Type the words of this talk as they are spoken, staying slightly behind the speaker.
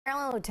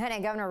Maryland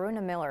Lieutenant Governor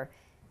Aruna Miller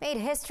made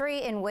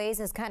history in ways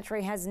his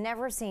country has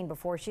never seen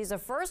before. She's the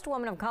first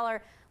woman of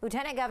color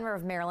Lieutenant Governor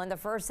of Maryland, the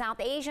first South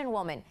Asian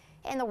woman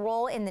in the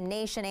role in the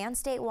nation and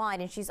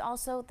statewide, and she's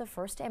also the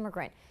first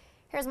immigrant.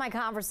 Here's my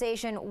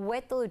conversation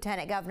with the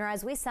Lieutenant Governor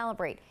as we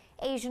celebrate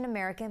Asian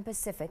American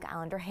Pacific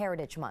Islander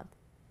Heritage Month.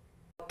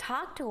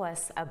 Talk to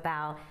us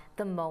about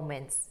the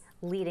moments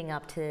leading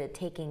up to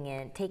taking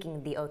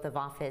the oath of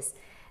office,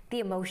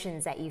 the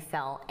emotions that you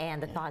felt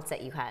and the thoughts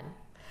that you had.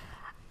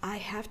 I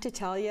have to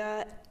tell you,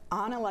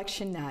 on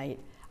election night,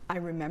 I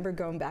remember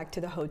going back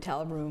to the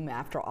hotel room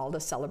after all the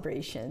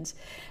celebrations.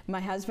 My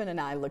husband and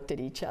I looked at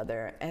each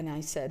other and I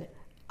said,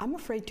 I'm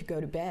afraid to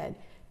go to bed.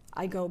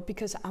 I go,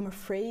 because I'm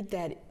afraid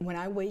that when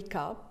I wake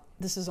up,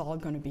 this is all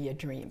going to be a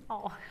dream.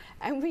 Oh.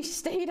 And we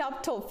stayed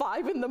up till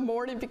 5 in the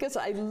morning because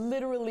I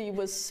literally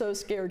was so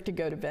scared to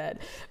go to bed.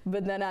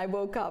 But then I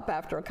woke up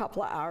after a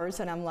couple of hours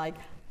and I'm like,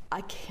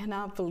 I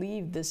cannot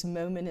believe this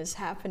moment is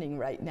happening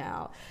right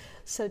now.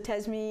 So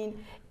Tasmin,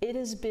 it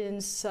has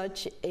been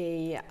such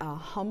a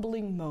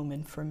humbling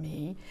moment for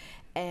me,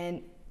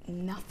 and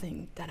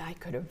nothing that I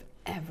could have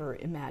ever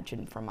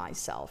imagined for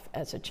myself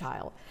as a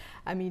child.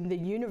 I mean, the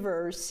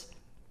universe,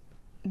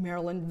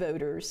 Maryland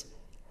voters,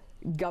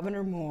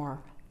 Governor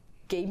Moore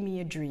gave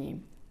me a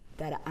dream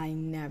that I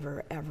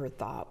never ever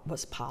thought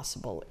was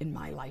possible in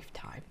my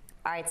lifetime.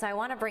 All right, so I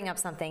want to bring up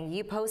something.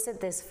 You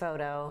posted this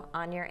photo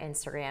on your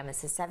Instagram.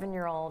 It's a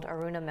 7-year-old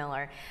Aruna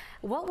Miller.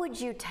 What would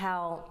you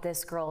tell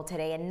this girl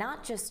today, and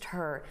not just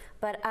her,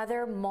 but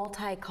other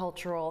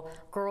multicultural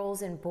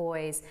girls and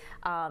boys,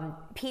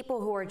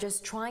 people who are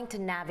just trying to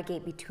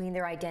navigate between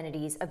their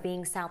identities of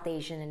being South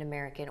Asian and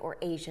American or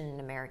Asian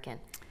and American?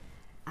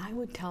 I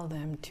would tell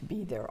them to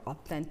be their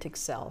authentic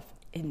self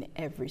in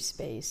every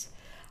space.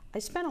 I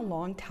spent a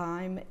long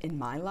time in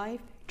my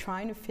life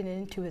trying to fit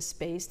into a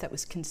space that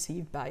was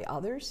conceived by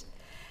others,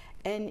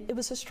 and it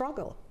was a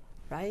struggle,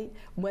 right?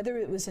 Whether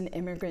it was an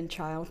immigrant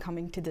child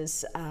coming to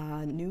this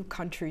new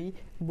country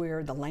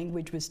where the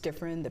language was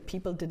different, the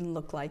people didn't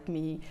look like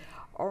me,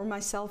 or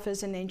myself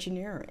as an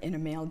engineer in a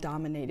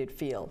male-dominated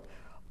field,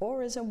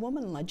 or as a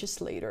woman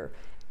legislator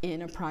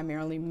in a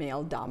primarily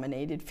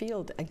male-dominated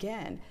field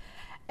again.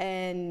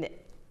 And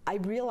I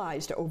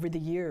realized over the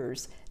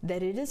years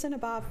that it isn't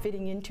about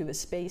fitting into a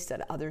space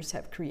that others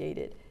have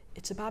created.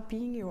 It's about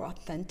being your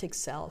authentic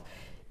self.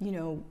 You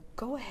know,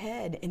 go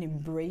ahead and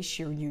embrace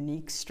your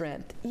unique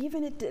strength,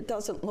 even if it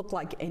doesn't look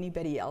like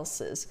anybody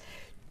else's.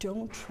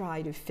 Don't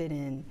try to fit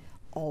in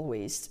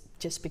always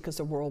just because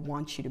the world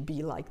wants you to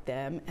be like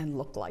them and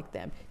look like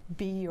them.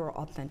 Be your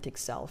authentic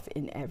self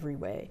in every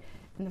way.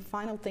 And the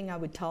final thing I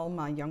would tell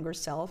my younger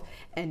self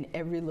and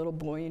every little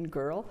boy and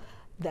girl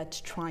that's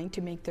trying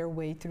to make their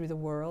way through the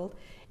world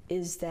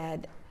is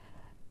that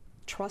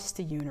trust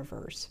the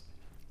universe.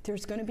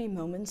 There's going to be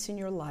moments in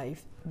your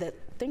life that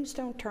things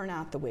don't turn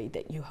out the way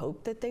that you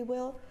hope that they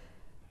will,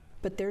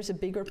 but there's a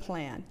bigger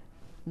plan,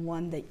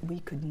 one that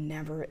we could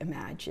never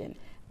imagine.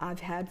 I've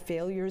had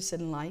failures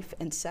in life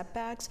and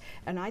setbacks,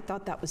 and I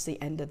thought that was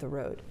the end of the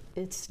road.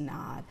 It's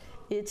not.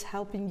 It's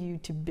helping you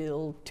to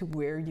build to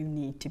where you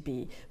need to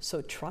be,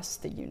 so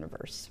trust the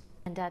universe.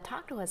 And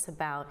talk to us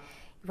about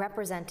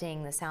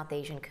representing the South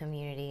Asian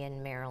community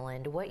in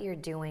Maryland, what you're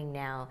doing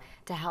now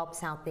to help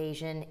South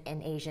Asian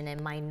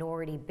and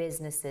minority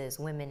businesses,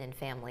 women and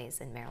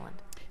families in Maryland.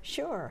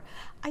 Sure.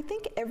 I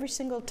think every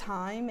single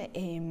time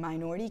a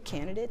minority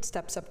candidate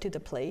steps up to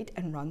the plate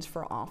and runs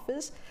for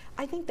office,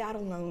 I think that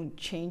alone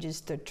changes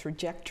the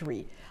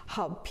trajectory,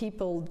 how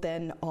people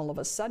then all of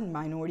a sudden,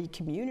 minority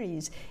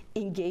communities,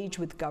 engage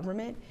with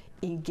government,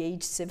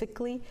 engage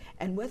civically,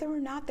 and whether or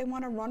not they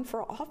want to run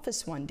for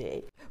office one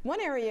day. One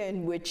area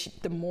in which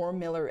the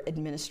Moore-Miller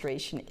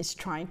administration is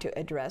trying to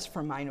address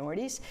for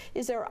minorities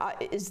is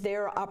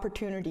their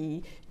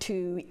opportunity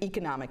to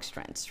economic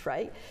strengths,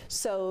 right?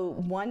 So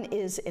one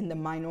is in the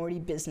minority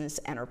business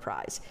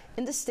enterprise.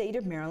 In the state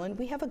of Maryland,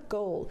 we have a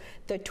goal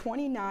that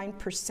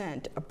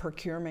 29% of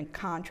procurement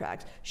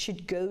contracts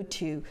should go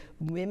to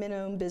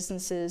women-owned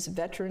businesses,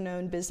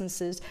 veteran-owned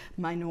businesses,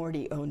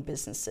 minority-owned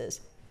businesses.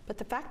 But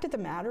the fact of the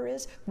matter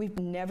is, we've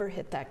never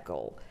hit that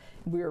goal.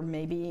 We're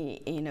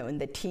maybe, in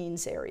the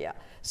teens area.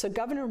 So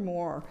Governor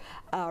Moore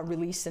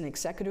released an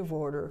executive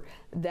order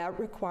that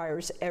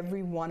requires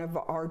every one of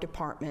our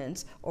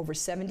departments, over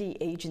 70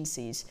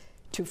 agencies,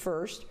 to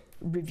first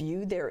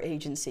review their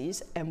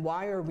agencies and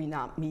why are we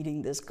not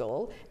meeting this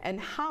goal and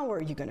how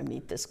are you going to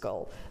meet this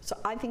goal. So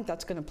I think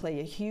that's going to play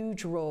a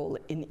huge role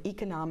in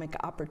economic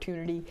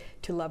opportunity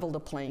to level the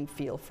playing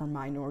field for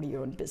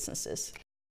minority-owned businesses.